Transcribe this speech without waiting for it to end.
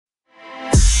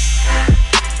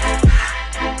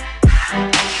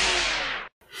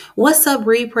What's up,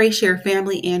 Read, Pray, Share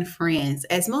family and friends?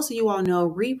 As most of you all know,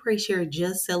 Read, Pray, Share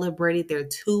just celebrated their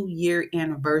 2-year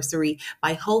anniversary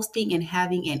by hosting and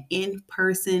having an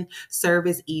in-person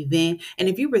service event. And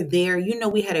if you were there, you know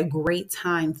we had a great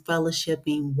time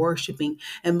fellowshipping, worshiping,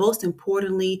 and most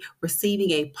importantly,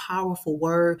 receiving a powerful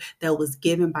word that was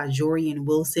given by Jorian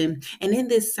Wilson. And in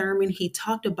this sermon, he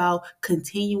talked about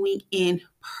continuing in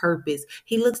purpose.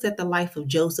 He looks at the life of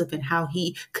Joseph and how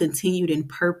he continued in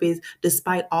purpose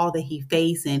despite all that he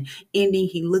faced. And ending,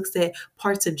 he looks at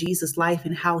parts of Jesus' life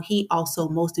and how he also,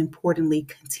 most importantly,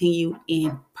 continued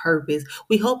in purpose.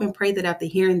 We hope and pray that after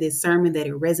hearing this sermon that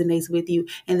it resonates with you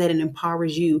and that it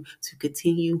empowers you to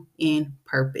continue in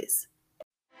purpose.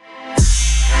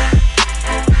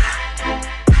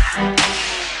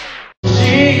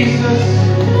 Jesus,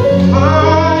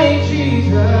 my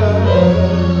Jesus.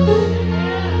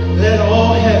 Let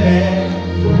all heaven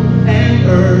and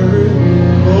earth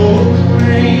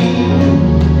proclaim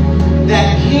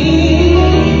that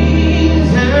kings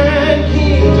and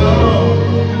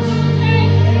kingdoms,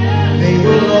 they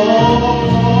will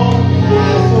all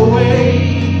pass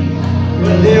away,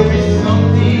 but there is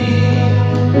something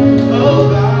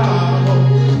about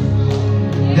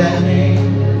that name.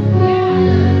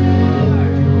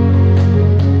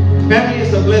 Family,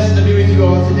 it's a blessing to be with you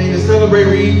all today to celebrate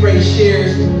Read, Pray,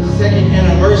 Share's second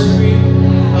anniversary.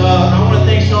 I want to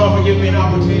thank Sean for giving me an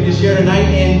opportunity to share tonight,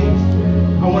 and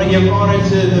I want to give honor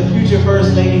to the future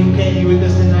First Lady who can't be with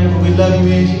us tonight, but we love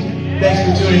you, Angie. Thanks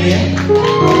for tuning in.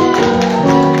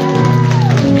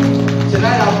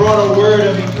 Tonight I brought a word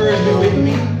of encouragement with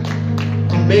me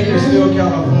from Bakersfield,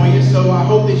 California, so I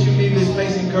hope that you leave this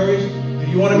place encouraged. If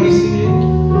you want to be seated,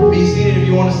 be seated. If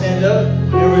you want to stand up,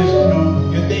 whatever is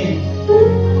your thing.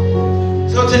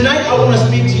 So tonight I want to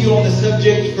speak to you on the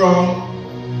subject from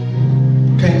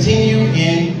continue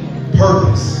in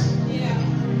purpose.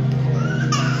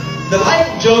 The life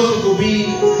of Joseph will be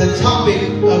the topic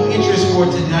of interest for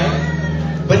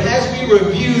tonight. But as we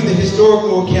review the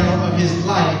historical account of his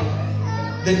life,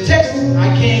 the text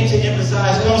I came to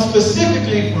emphasize comes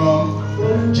specifically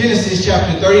from Genesis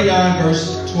chapter 39,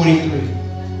 verse 23.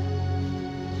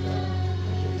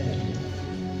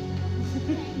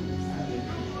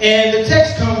 And the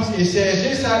text comes, it says,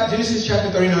 Genesis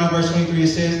chapter 39, verse 23, it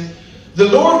says, the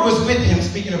Lord was with him,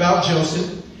 speaking about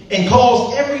Joseph, and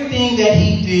caused everything that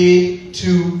he did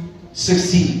to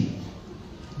succeed.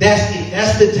 That's it.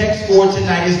 That's the text for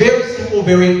tonight. It's very simple,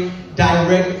 very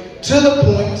direct, to the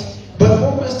point. But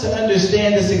for us to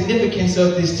understand the significance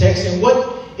of this text and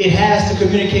what it has to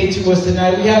communicate to us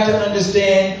tonight, we have to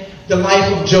understand the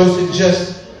life of Joseph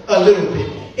just a little bit.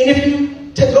 And if you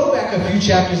go back a few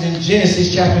chapters in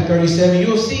Genesis chapter 37,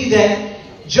 you'll see that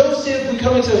Joseph, we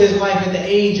come into his life at the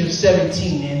age of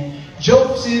 17. And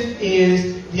Joseph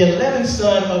is the 11th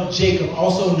son of Jacob,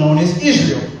 also known as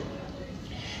Israel.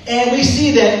 And we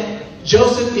see that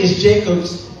Joseph is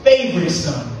Jacob's favorite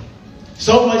son.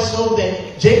 So much so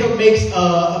that Jacob makes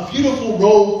a beautiful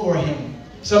robe for him.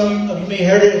 Some of you may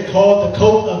have heard it called the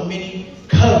coat of many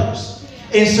colors.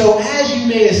 And so as you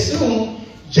may assume,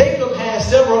 Jacob has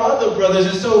several other brothers.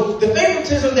 And so the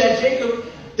favoritism that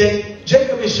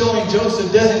Jacob is showing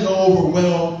Joseph doesn't go over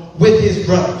well with his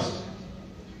brothers.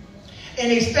 And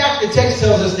in fact, the text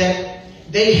tells us that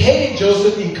they hated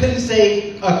Joseph and couldn't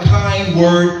say a kind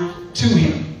word to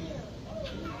him.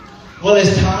 Well,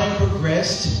 as time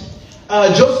progressed,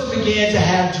 Joseph began to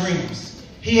have dreams.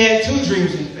 He had 2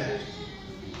 dreams, in fact.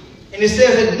 And it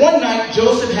says that one night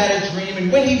Joseph had a dream,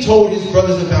 and when he told his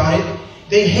brothers about it,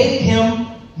 they hated him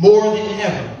more than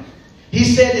ever. He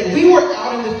said that we were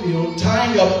out in the field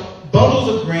tying up bundles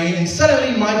of grain, and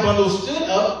suddenly my bundle stood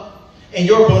up, and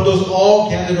your bundles all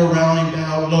gathered around and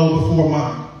bowed low before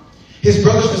mine. His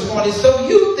brothers responded, so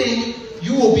you think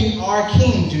you will be our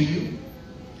king, do you?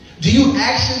 Do you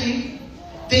actually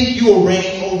think you will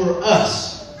reign over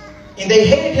us? And they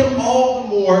hated him all the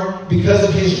more because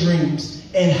of his dreams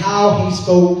and how he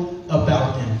spoke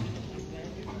about them.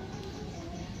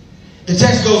 The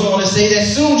text goes on to say that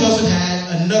soon Joseph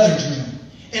had another dream.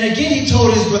 And again he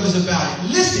told his brothers about it.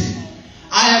 Listen,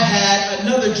 I have had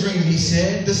another dream, he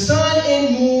said. The sun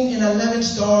and moon and 11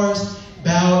 stars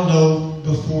bowed low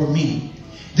before me.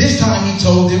 This time he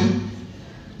told them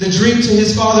the dream to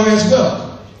his father as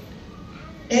well,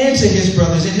 and to his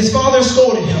brothers. And his father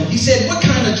scolded him. He said, what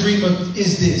kind of dream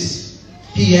is this?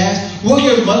 He asked, will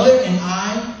your mother and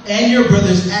I and your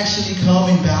brothers actually come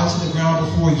and bow to the ground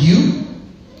before you?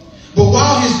 But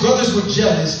while his brothers were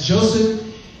jealous, Joseph,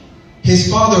 his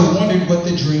father, wondered what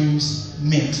the dreams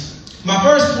meant. My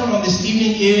first point on this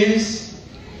evening is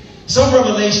some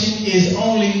revelation is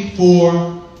only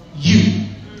for you.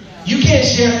 You can't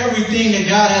share everything that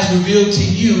God has revealed to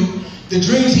you, the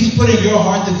dreams he's put in your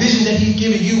heart, the vision that he's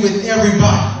given you with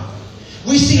everybody.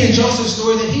 We see in Joseph's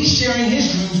story that he's sharing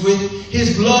his dreams with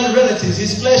his blood relatives,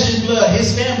 his flesh and blood,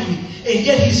 his family. And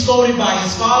yet he's scolded by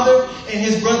his father, and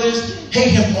his brothers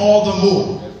hate him all the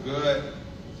more. That's good.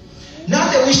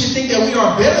 Not that we should think that we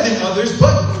are better than others,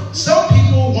 but some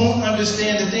people won't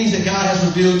understand the things that God has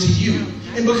revealed to you.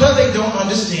 And because they don't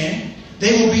understand,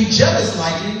 they will be jealous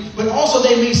likely, but also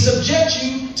they may subject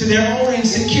you to their own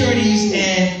insecurities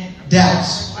and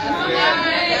doubts.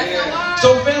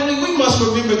 So family, we must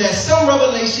remember that some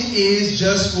revelation is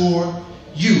just for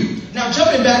you. Now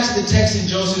jumping back to the text in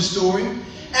Joseph's story,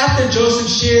 after Joseph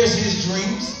shares his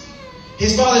dreams,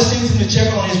 his father sends him to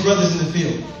check on his brothers in the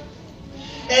field.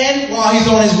 And while he's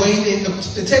on his way,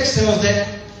 the text tells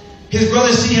that his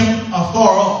brothers see him afar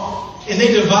off, and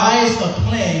they devise a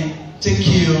plan to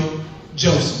kill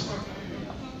Joseph.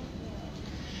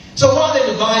 So while they're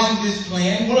devising this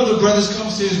plan, one of the brothers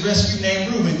comes to his rescue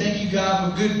named Reuben. Thank you,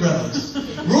 God, for good brothers.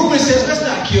 Reuben says, let's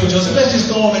not kill Joseph. Let's just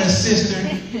throw him in a cistern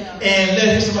and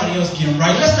let somebody else get him,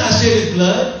 right? Let's not shed his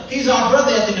blood. He's our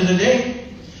brother at the end of the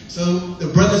day. So the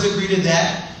brothers agree to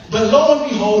that. But lo and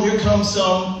behold, here comes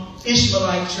some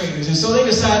Ishmaelite traders. And so they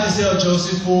decide to sell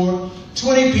Joseph for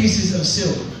 20 pieces of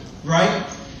silver, right?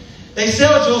 They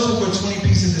sell Joseph for 20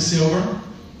 pieces of silver.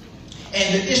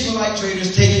 And the Ishmaelite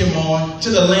traders take him on to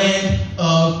the land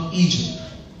of Egypt.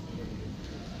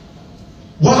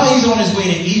 While he's on his way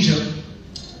to Egypt,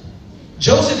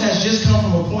 Joseph has just come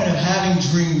from a point of having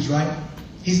dreams, right?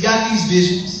 He's got these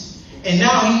visions, and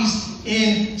now he's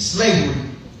in slavery.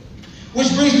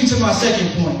 Which brings me to my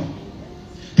second point.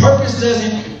 Purpose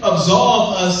doesn't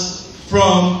absolve us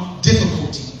from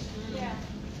difficulty.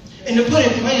 And to put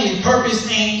it plainly, purpose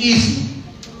ain't easy.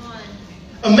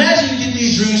 Imagine you get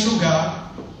these dreams from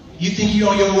God. You think you're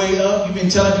on your way up. You've been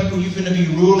telling people you're going to be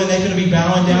ruling. They're going to be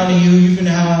bowing down to you. You're going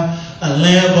to have a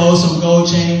Lambo, some gold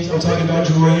chains. I'm talking about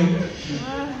jewelry.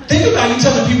 Think about you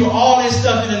telling people all this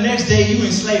stuff, and the next day you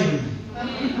in slavery.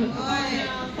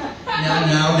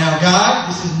 Now, God,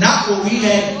 this is not what we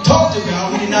had talked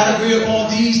about. We did not agree upon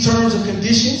these terms and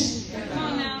conditions.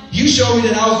 You showed me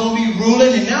that I was going to be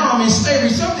ruling, and now I'm in slavery.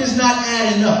 Something's not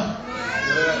adding up.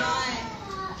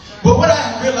 But what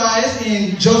I realized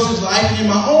in Joseph's life and in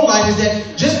my own life is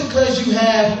that just because you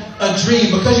have a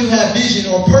dream, because you have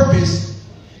vision or purpose,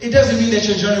 it doesn't mean that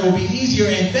your journey will be easier.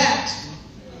 In fact,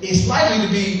 it's likely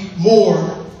to be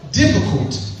more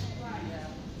difficult.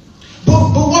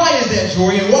 But why is that,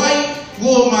 Jory? And why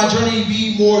will my journey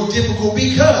be more difficult?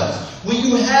 Because when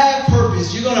you have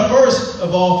purpose, you're going to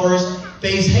first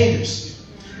face haters.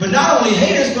 But not only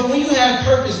haters, but when you have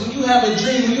purpose, when you have a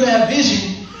dream, when you have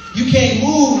vision, you can't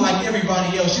move like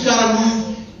everybody else. You got to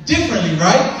move differently,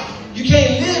 right? You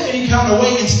can't live any kind of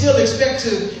way and still expect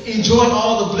to enjoy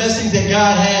all the blessings that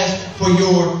God has for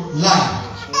your life.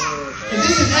 And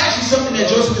this is actually something that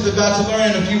Joseph is about to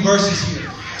learn in a few verses here.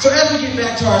 So as we get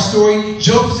back to our story,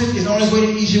 Joseph is on his way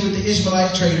to Egypt with the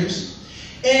Ishmaelite traders.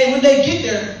 And when they get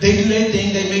there, they do their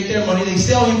thing. They make their money. They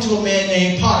sell him to a man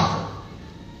named Potiphar.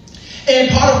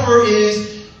 And Potiphar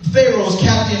is Pharaoh's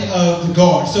captain of the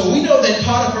guard. So we know that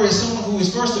Potiphar is someone who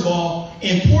is, first of all,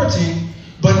 important,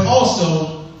 but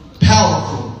also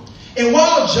powerful. And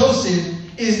while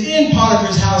Joseph is in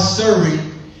Potiphar's house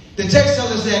serving, the text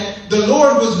tells us that the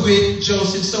Lord was with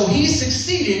Joseph, so he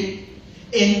succeeded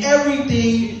in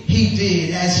everything he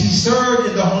did as he served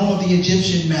in the home of the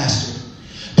Egyptian master.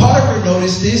 Potiphar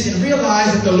noticed this and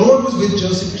realized that the Lord was with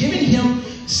Joseph, giving him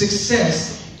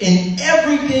success in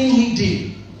everything he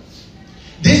did.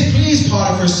 This pleased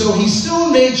Potiphar, so he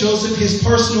soon made Joseph his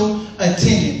personal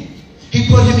attendant. He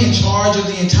put him in charge of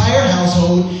the entire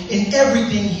household and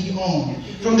everything he owned.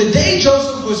 From the day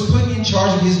Joseph was put in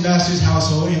charge of his master's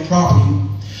household and property,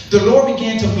 the Lord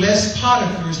began to bless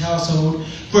Potiphar's household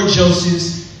for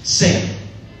Joseph's sake.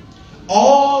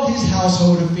 All his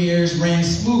household affairs ran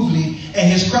smoothly,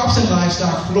 and his crops and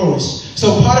livestock flourished.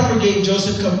 So Potiphar gave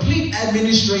Joseph complete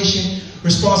administration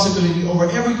responsibility over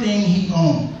everything he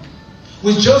owned.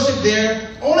 With Joseph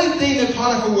there, only thing that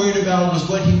Potiphar worried about was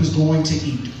what he was going to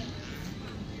eat.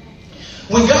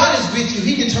 When God is with you,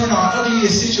 he can turn our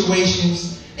ugliest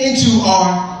situations into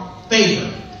our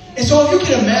favor. And so if you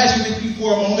can imagine with me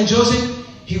for a moment, Joseph,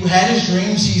 he had his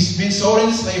dreams. He's been sold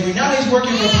into slavery. Now he's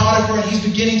working for Potiphar and he's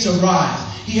beginning to rise.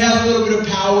 He has a little bit of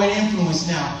power and influence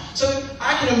now. So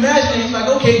I can imagine that he's like,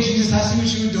 okay, Jesus, I see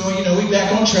what you were doing. You know, we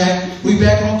back on track. We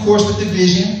back on course with the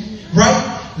vision,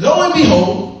 right? Lo and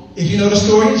behold, if you know the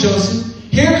story of Joseph,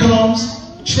 here comes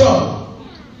trouble.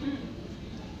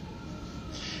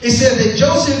 It says that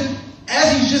Joseph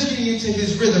as he's just getting into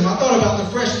his rhythm, I thought about the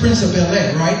Fresh Prince of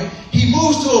Bel-Air, right? He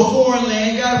moves to a foreign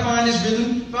land, got to find his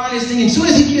rhythm, find his thing. And as soon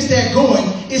as he gets that going,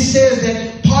 it says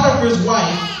that Potiphar's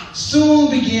wife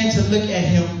soon began to look at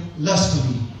him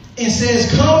lustfully and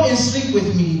says, "Come and sleep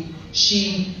with me,"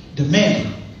 she demanded.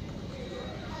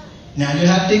 Now, you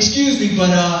have to excuse me, but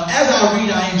as I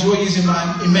read, I enjoy using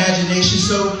my imagination.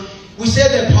 So we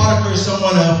said that Potiphar is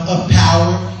someone of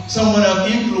power, someone of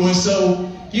influence. So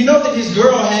you know that his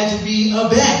girl had to be a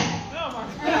baddie.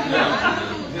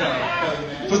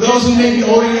 For those who may be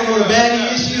older, you don't know what a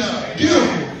baddie is. She's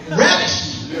beautiful,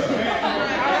 ravishing.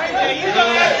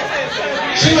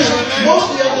 She was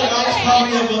mostly of the likes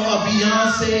probably of a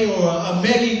Beyonce or a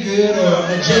Megan Good or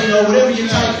a J-Lo, whatever your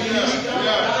type is.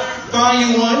 Find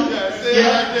you one.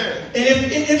 Yeah.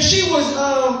 And if she was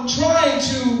trying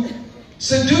to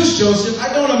seduce Joseph,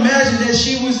 I don't imagine that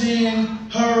she was in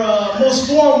her most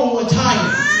formal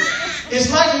attire. It's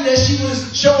likely that she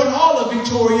was showing all of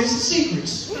Victoria's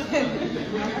secrets.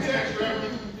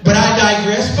 But I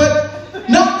digress. But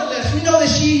nonetheless, we know that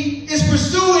she is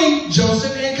pursuing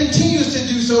Joseph and continues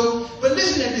to do so. But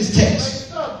listen at this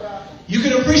text. You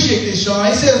can appreciate this, Sean.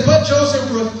 It says, "But Joseph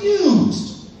refused."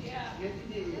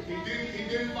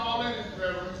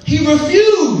 He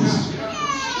refused.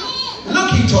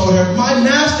 "Look," he told her, "my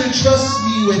master trusts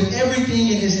me with everything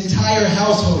in his entire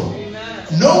household.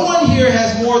 No one here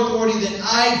has more authority than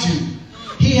I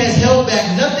do. He has held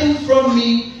back nothing from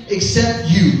me except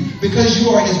you, because you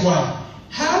are his wife.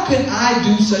 How can I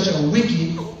do such a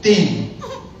wicked thing?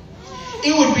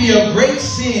 It would be a great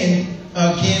sin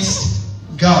against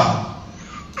God."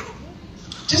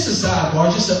 Just a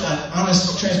sidebar, just an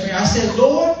honest, transparent. I said,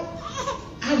 "Lord,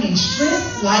 I need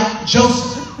strength like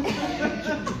Joseph."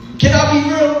 Can I be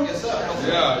real? Yes, sir.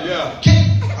 Yeah.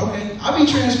 Okay, I'll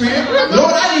be transparent.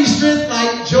 "Lord, I need strength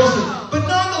like Joseph." But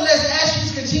nonetheless, as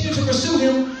she's continued to pursue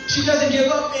him, she doesn't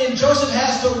give up, and Joseph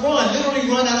has to run, literally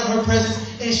run out of her presence,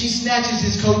 and she snatches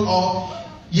his coat off,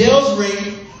 yells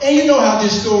rape, and you know how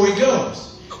this story goes.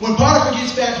 When Potiphar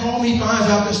gets back home, he finds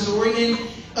out the story, and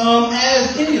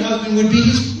as any husband would be,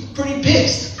 he's pretty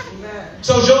pissed.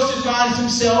 So Joseph finds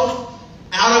himself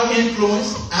out of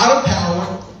influence, out of power,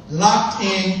 locked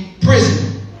in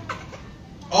prison.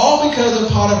 All because of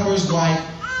Potiphar's wife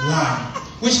lying.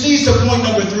 Which leads to point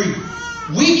number 3.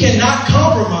 We cannot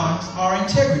compromise our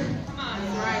integrity.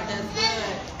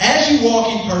 As you walk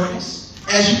in purpose,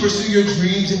 as you pursue your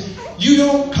dreams, you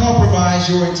don't compromise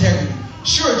your integrity.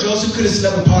 Sure, Joseph could have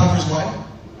slept with Potiphar's wife,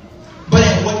 but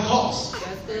at what cost?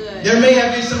 There may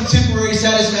have been some temporary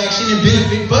satisfaction and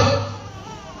benefit, but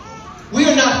we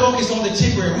are not focused on the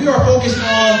temporary. We are focused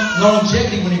on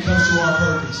longevity when it comes to our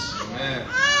purpose. Amen.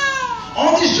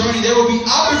 On this journey, there will be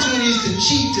opportunities to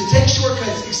cheat, to take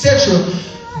shortcuts, etc.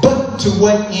 But to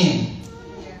what end?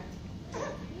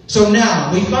 So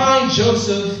now we find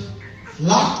Joseph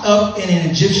locked up in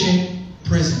an Egyptian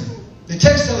prison. The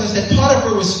text tells us that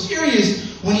Potiphar was furious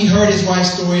when he heard his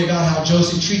wife's story about how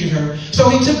Joseph treated her. So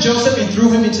he took Joseph and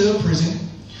threw him into a prison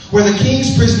where the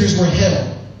king's prisoners were held.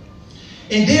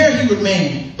 And there he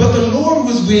remained. But the Lord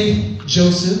was with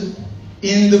Joseph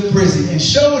in the prison and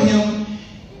showed him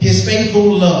his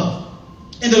faithful love.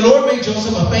 And the Lord made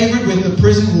Joseph a favorite with the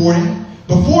prison warden.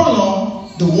 Before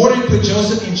long, the warden put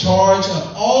Joseph in charge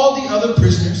of all the other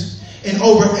prisoners and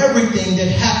over everything that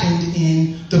happened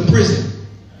in the prison.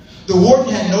 The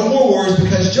warden had no more worries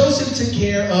because Joseph took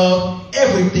care of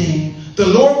everything. The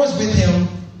Lord was with him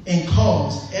and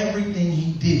caused everything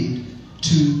he did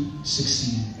to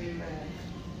succeed.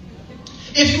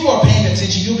 If you are paying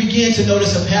attention, you'll begin to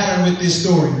notice a pattern with this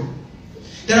story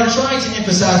that I'm trying to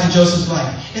emphasize in Joseph's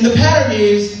life. And the pattern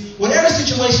is, whatever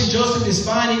situation Joseph is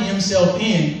finding himself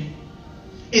in,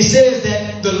 it says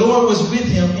that the Lord was with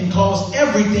him and caused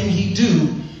everything he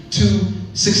do to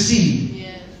succeed.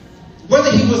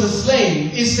 Whether he was a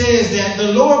slave, it says that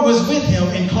the Lord was with him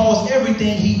and caused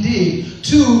everything he did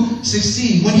to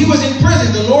succeed. When he was in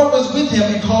prison, the Lord was with him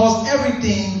and caused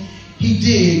everything he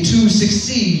did to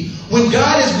succeed. When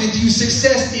God is with you,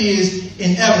 success is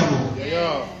inevitable.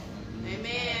 Yeah.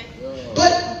 Amen.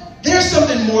 But there's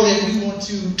something more that we want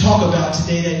to talk about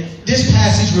today that this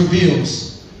passage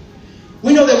reveals.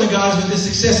 We know that when God is with us,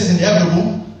 success is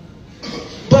inevitable.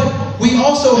 But we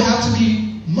also have to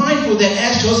be mindful that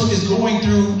as Joseph is going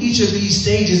through each of these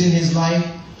stages in his life,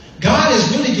 God is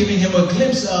really giving him a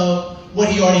glimpse of what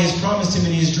he already has promised him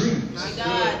in his dreams. My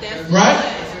God, that's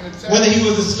right? Whether he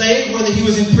was a slave, whether he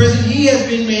was in prison, he has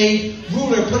been made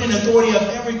ruler, put in authority of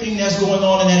everything that's going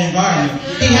on in that environment.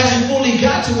 He hasn't fully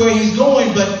got to where he's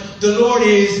going, but the Lord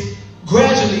is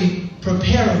gradually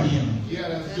preparing him. Yeah,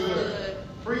 that's good.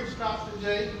 Preach, Pastor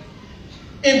Jay.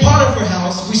 In Potiphar's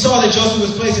house, we saw that Joseph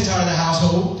was placed in charge of the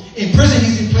household. In prison,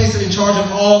 he's been placed in charge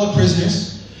of all the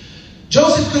prisoners.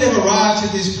 Joseph could have arrived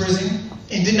to this prison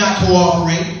and did not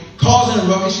cooperate, causing a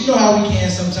ruckus. You know how we can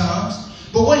sometimes.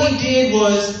 But what he did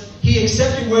was he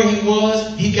accepted where he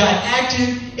was. He got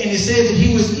active, and it says that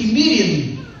he was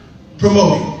immediately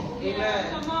promoted.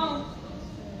 Amen. Come on.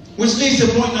 Which leads to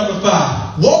point number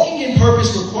 5. Walking in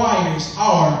purpose requires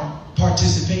our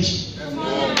participation. Come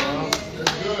on.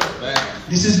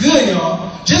 This is good,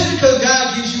 y'all. Just because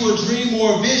God gives you a dream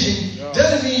or a vision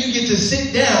doesn't mean you get to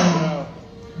sit down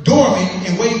dormant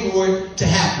and wait for it to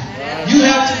happen. You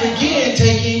have to begin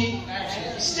taking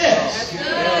steps.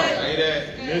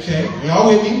 Okay, y'all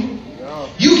with me?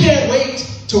 You can't wait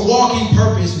to walk in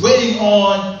purpose waiting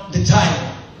on the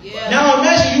title. Now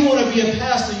imagine you want to be a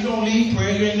pastor. You don't lead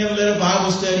prayer. You ain't never led a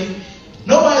Bible study.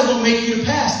 Nobody's going to make you the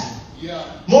pastor.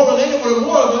 More relatable to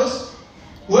more of us,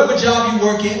 whatever job you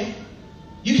work in,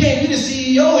 you can't be the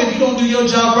CEO if you don't do your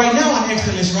job right now in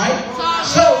excellence, right?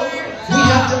 So we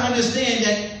have to understand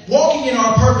that walking in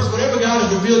our purpose, whatever God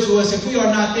has revealed to us, if we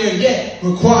are not there yet,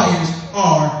 requires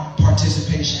our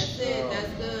participation. That's it. That's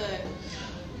good.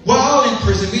 While in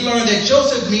prison, we learned that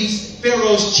Joseph meets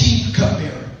Pharaoh's chief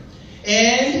cupbearer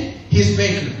and his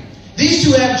baker. These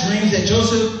two have dreams that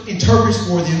Joseph interprets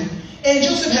for them. And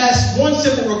Joseph has one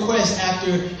simple request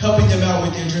after helping them out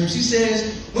with their dreams. He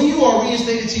says, when you are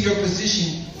reinstated to your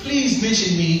position, please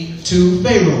mention me to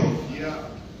Pharaoh.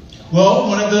 Well,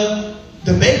 one of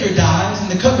the baker dies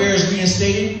and the cupbearer is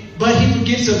reinstated, but he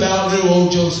forgets about little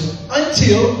old Joseph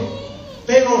until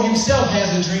Pharaoh himself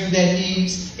has a dream that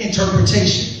needs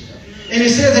interpretation. And it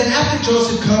says that after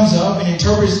Joseph comes up and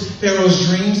interprets Pharaoh's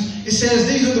dreams, it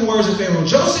says these are the words of Pharaoh.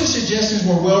 Joseph's suggestions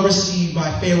were well received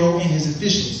by Pharaoh and his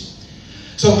officials.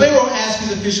 So Pharaoh asked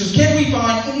his officials, can we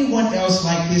find anyone else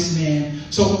like this man,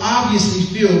 so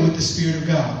obviously filled with the Spirit of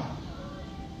God?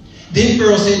 Then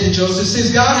Pharaoh said to Joseph,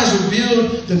 since God has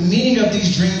revealed the meaning of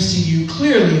these dreams to you,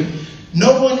 clearly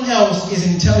no one else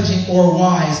is intelligent or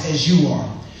wise as you are.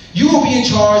 You will be in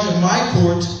charge of my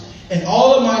court, and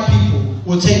all of my people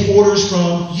will take orders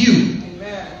from you.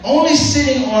 Amen. Only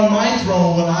sitting on my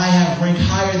throne will I have rank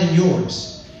higher than yours.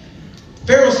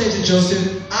 Pharaoh said to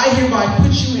Joseph, I hereby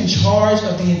put you in charge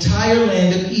of the entire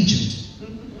land of Egypt.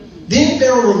 Then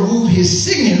Pharaoh removed his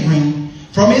signet ring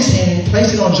from his hand and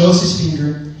placed it on Joseph's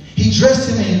finger. He dressed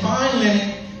him in fine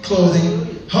linen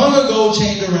clothing, hung a gold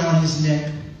chain around his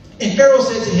neck. And Pharaoh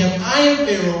said to him, I am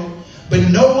Pharaoh, but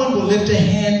no one will lift a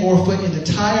hand or foot in the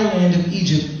entire land of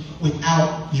Egypt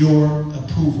without your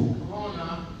approval.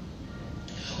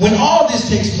 When all this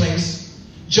takes place,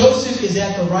 Joseph is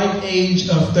at the ripe age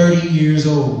of 30 years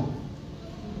old.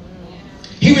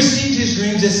 He received his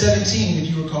dreams at 17, if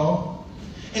you recall.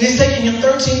 And it's taken him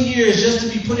 13 years just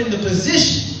to be put in the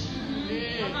position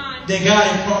that God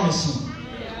had promised him.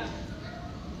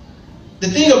 The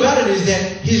thing about it is that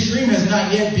his dream has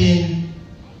not yet been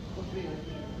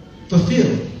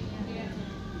fulfilled.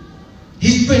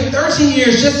 He spent 13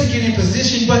 years just to get in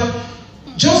position, but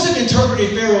Joseph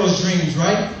interpreted Pharaoh's dreams,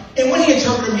 right? And when he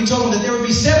interpreted them, he told him that there would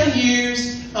be 7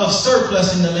 years of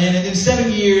surplus in the land and then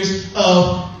 7 years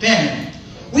of famine.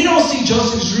 We don't see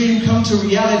Joseph's dream come to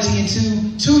reality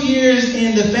until 2 years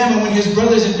in the famine when his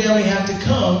brothers and family have to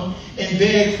come and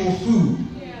beg for food.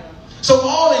 So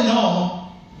all in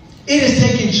all, it has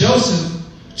taken Joseph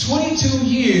 22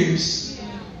 years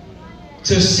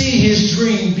to see his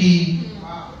dream be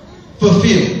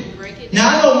fulfilled. Now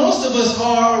I know most of us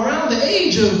are around the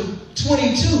age of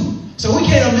 22. So we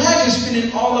can't imagine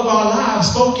spending all of our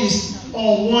lives focused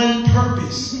on one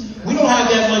purpose. We don't have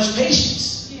that much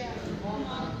patience.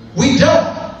 We don't.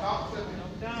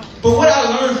 But what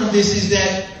I learned from this is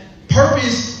that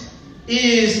purpose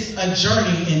is a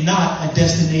journey and not a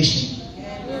destination.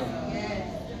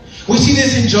 We see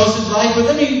this in Joseph's life, but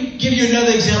let me give you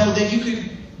another example that you could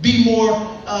be more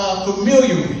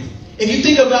familiar with. If you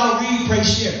think about Read, Pray,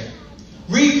 Share.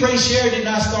 Read, Pray, Share did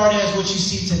not start as what you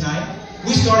see tonight.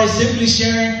 We started simply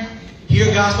sharing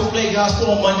Hear Gospel, Play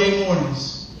Gospel on Monday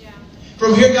mornings.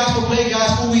 From Hear Gospel, Play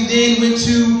Gospel, we then went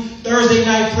to Thursday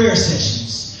night prayer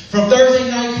sessions. From Thursday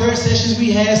night prayer sessions,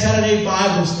 we had Saturday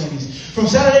Bible studies. From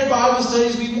Saturday Bible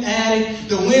studies, we added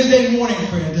the Wednesday morning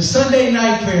prayer, the Sunday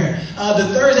night prayer, the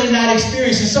Thursday night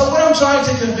experience. And so what I'm trying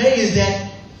to convey is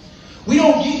that we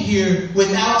don't get here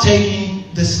without taking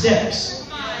the steps.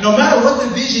 No matter what the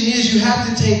vision is, you have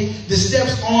to take the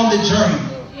steps on the journey.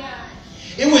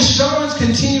 It was Sean's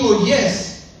continual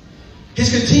yes, his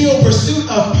continual pursuit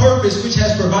of purpose, which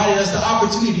has provided us the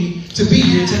opportunity to be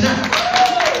here tonight.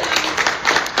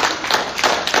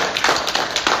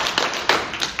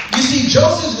 You see,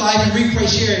 Joseph's life and Reap, Pray,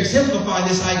 Share exemplify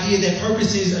this idea that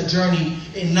purpose is a journey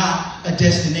and not a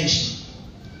destination.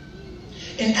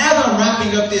 And as I'm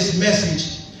wrapping up this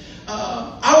message,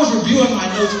 I was reviewing my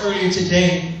notes earlier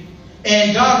today,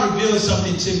 and God revealed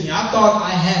something to me. I thought I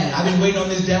had it. I've been waiting on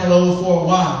this download for a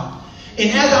while. And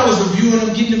as I was reviewing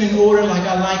them, getting them in order like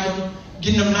I like them,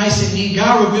 getting them nice and neat,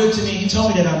 God revealed to me, He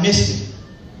told me that I missed it.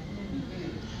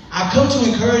 I've come to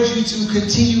encourage you to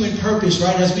continue in purpose,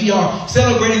 right? As we are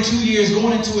celebrating 2 years,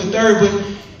 going into a third, but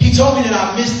He told me that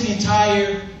I missed the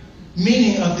entire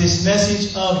meaning of this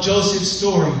message of Joseph's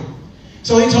story.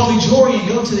 So He told me, Jorian,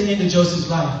 go to the end of Joseph's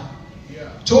life.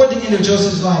 Toward the end of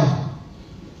Joseph's life.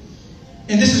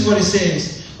 And this is what it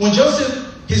says. When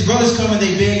Joseph, his brothers come and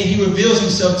they beg and he reveals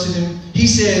himself to them, he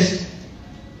says,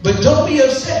 but don't be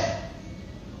upset.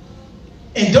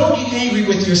 And don't get angry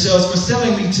with yourselves for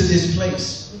selling me to this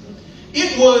place.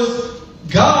 It was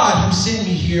God who sent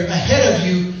me here ahead of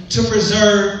you to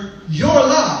preserve your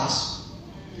lives.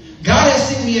 God has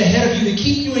sent me ahead of you to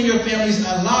keep you and your families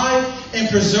alive and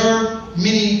preserve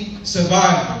many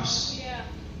survivors.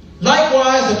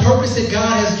 Likewise, the purpose that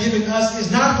God has given us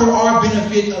is not for our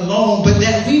benefit alone, but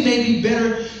that we may be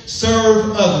better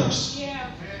serve others.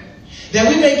 That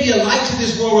we may be a light to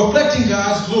this world, reflecting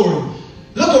God's glory.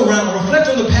 Look around, reflect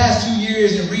on the past 2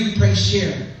 years and read, pray,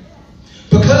 share.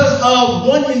 Because of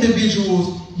one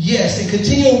individual's yes and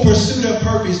continual pursuit of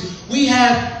purpose, we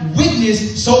have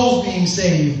witnessed souls being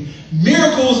saved,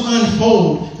 miracles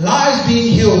unfold, lives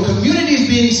being healed, communities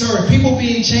being served, people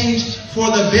being changed for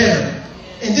the better.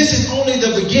 And this is only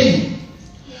the beginning.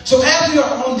 So as we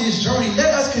are on this journey,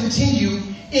 let us continue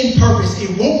in purpose.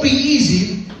 It won't be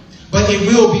easy, but it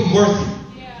will be worth it.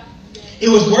 It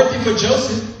was worth it for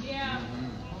Joseph.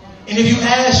 And if you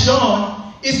ask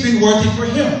Sean, it's been worth it for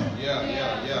him.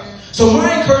 So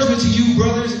my encouragement to you,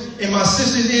 brothers and my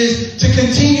sisters, is to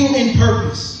continue in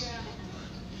purpose.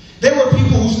 There were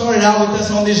people who started out with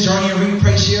us on this journey and Read,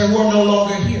 Pray, Share who are no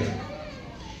longer here.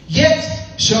 Yet,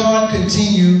 Sean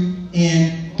continued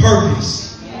in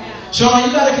purpose. Sean,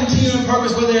 you got to continue in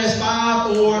purpose whether it's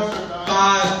 5 or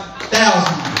 5,000.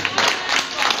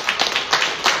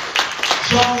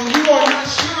 Sean, when you are not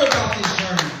sure about this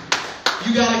journey,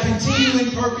 you got to continue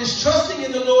in purpose, trusting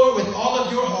in the Lord with all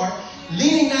of your heart,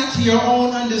 leaning not to your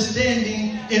own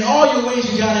understanding. In all your ways,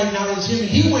 you got to acknowledge Him, and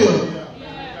He will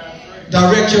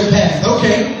direct your path.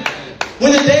 Okay.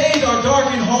 When the days are dark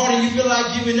and hard and you feel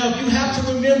like giving up, you have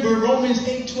to remember Romans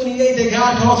 8:28 that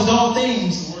God causes all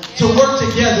things to work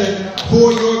together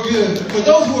for your good, for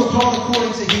those who are called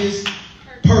according to His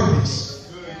purpose.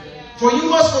 For you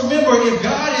must remember, if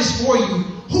God is for you,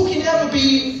 who can ever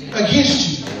be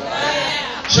against you?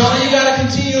 Sean, you got to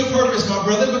continue in purpose, my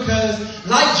brother, because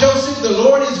like Joseph, the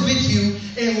Lord is with you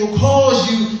and will cause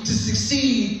you to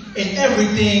succeed in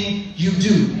everything you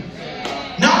do.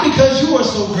 Not because you are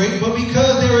so great, but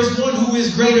because there is one who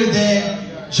is greater than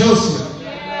Joseph,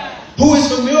 who is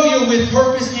familiar with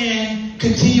purpose and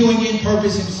continuing in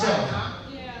purpose himself.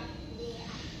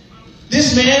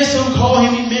 This man, some call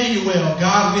him Emmanuel,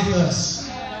 God with us.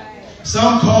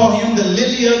 Some call him the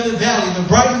lily of the valley, the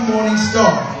bright morning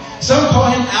star. Some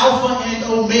call him Alpha and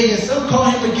Omega. Some call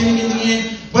him beginning and the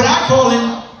end. But I call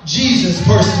him Jesus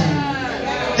personally.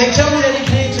 They tell me that he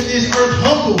came to this earth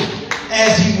humble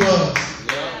as he was,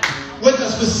 with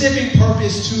a specific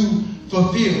purpose to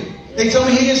fulfill. They tell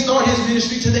me he didn't start his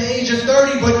ministry to the age of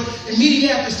 30, but immediately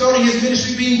after starting his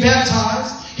ministry, being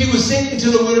baptized, he was sent into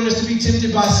the wilderness to be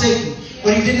tempted by Satan.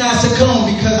 But he did not succumb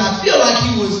because I feel like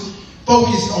he was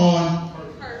focused on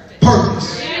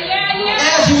purpose.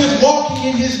 As he was walking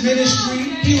in his ministry,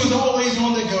 he was always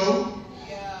on the go.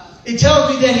 It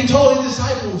tells me that he told his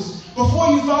disciples, before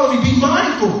you follow me, be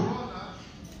mindful.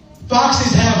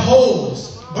 Foxes have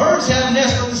holes. Birds have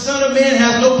nests, but the Son of Man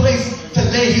has no place to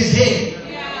lay his head.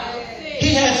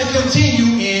 He had to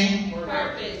continue in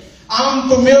purpose. I'm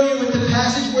familiar with the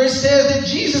passage where it says that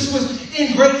Jesus was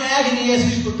in great agony as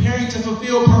he was preparing to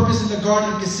fulfill purpose in the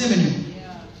Garden of Gethsemane.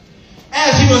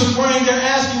 As he was praying, they're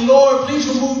asking, Lord, please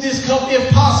remove this cup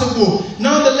if possible.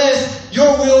 Nonetheless,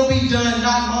 your will be done,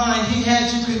 not mine. He had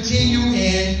to continue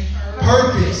in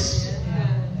purpose.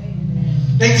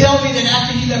 They tell me that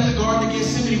after he left the Garden of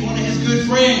Gethsemane, one of his good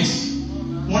friends,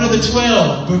 one of the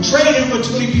 12, betrayed him for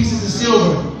 20 pieces of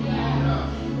silver.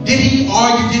 Did he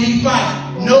argue? Did he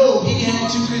fight? No, he had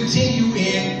to continue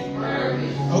in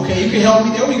purpose. Okay, you can help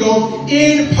me. There we go.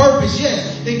 In purpose,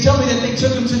 yes. They tell me that they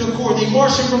took him to the court. They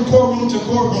marched him from courtroom to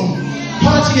courtroom.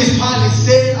 Pontius Pilate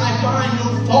said, I find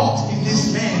no fault in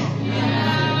this man.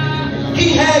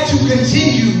 He had to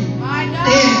continue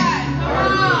in.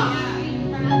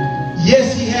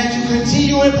 Yes, he had to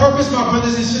continue in purpose, my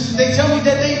brothers and sisters. They tell me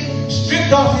that they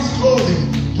stripped off his clothing,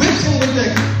 whipped him with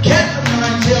the cat of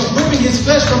nine tails, ripping his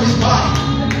flesh from his body.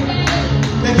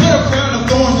 They put a crown of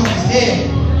thorns on his head.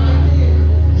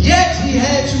 Yet he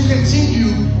had to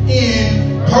continue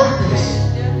in purpose.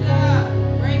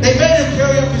 They made him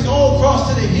carry up his own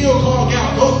cross to the hill called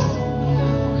Golgotha.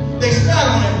 They spat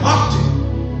on him, mocked him,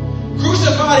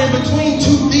 crucified him between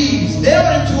two thieves, nailed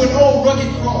him to an old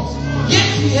rugged cross. Yet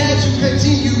he had to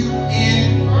continue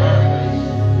in purpose.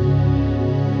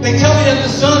 They tell me that the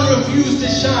sun refused to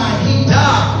shine. He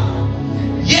died.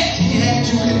 Yet he had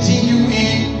to continue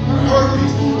in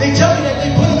purpose. They tell me that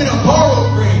they put him in a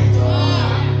borrowed grave.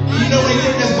 You know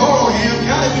anything that's borrowed him,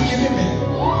 gotta be given back.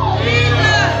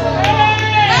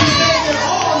 He stayed there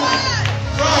all night,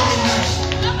 Friday night,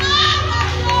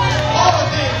 all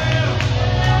day,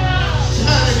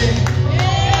 Saturday.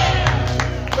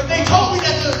 But they told me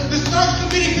that the search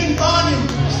committee couldn't find him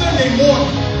Sunday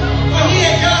morning. When he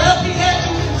had got up, he had to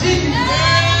continue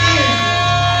in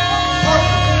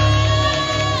purpose.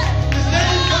 The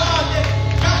same God that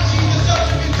got Jesus up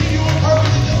to continue in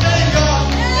purpose is the same God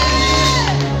that is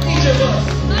in each of us.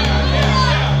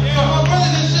 So my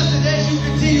brothers and sisters, as you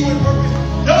continue in purpose,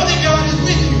 know that God is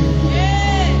with you.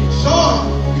 Sean,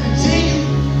 continue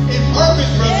in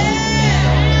purpose, brother.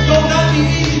 It's going to not be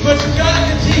easy, but you got to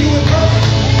continue in purpose.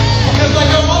 Because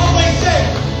like I always say,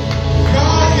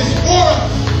 God is for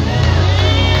us,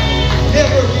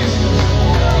 never against us.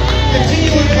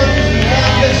 Continue in purpose.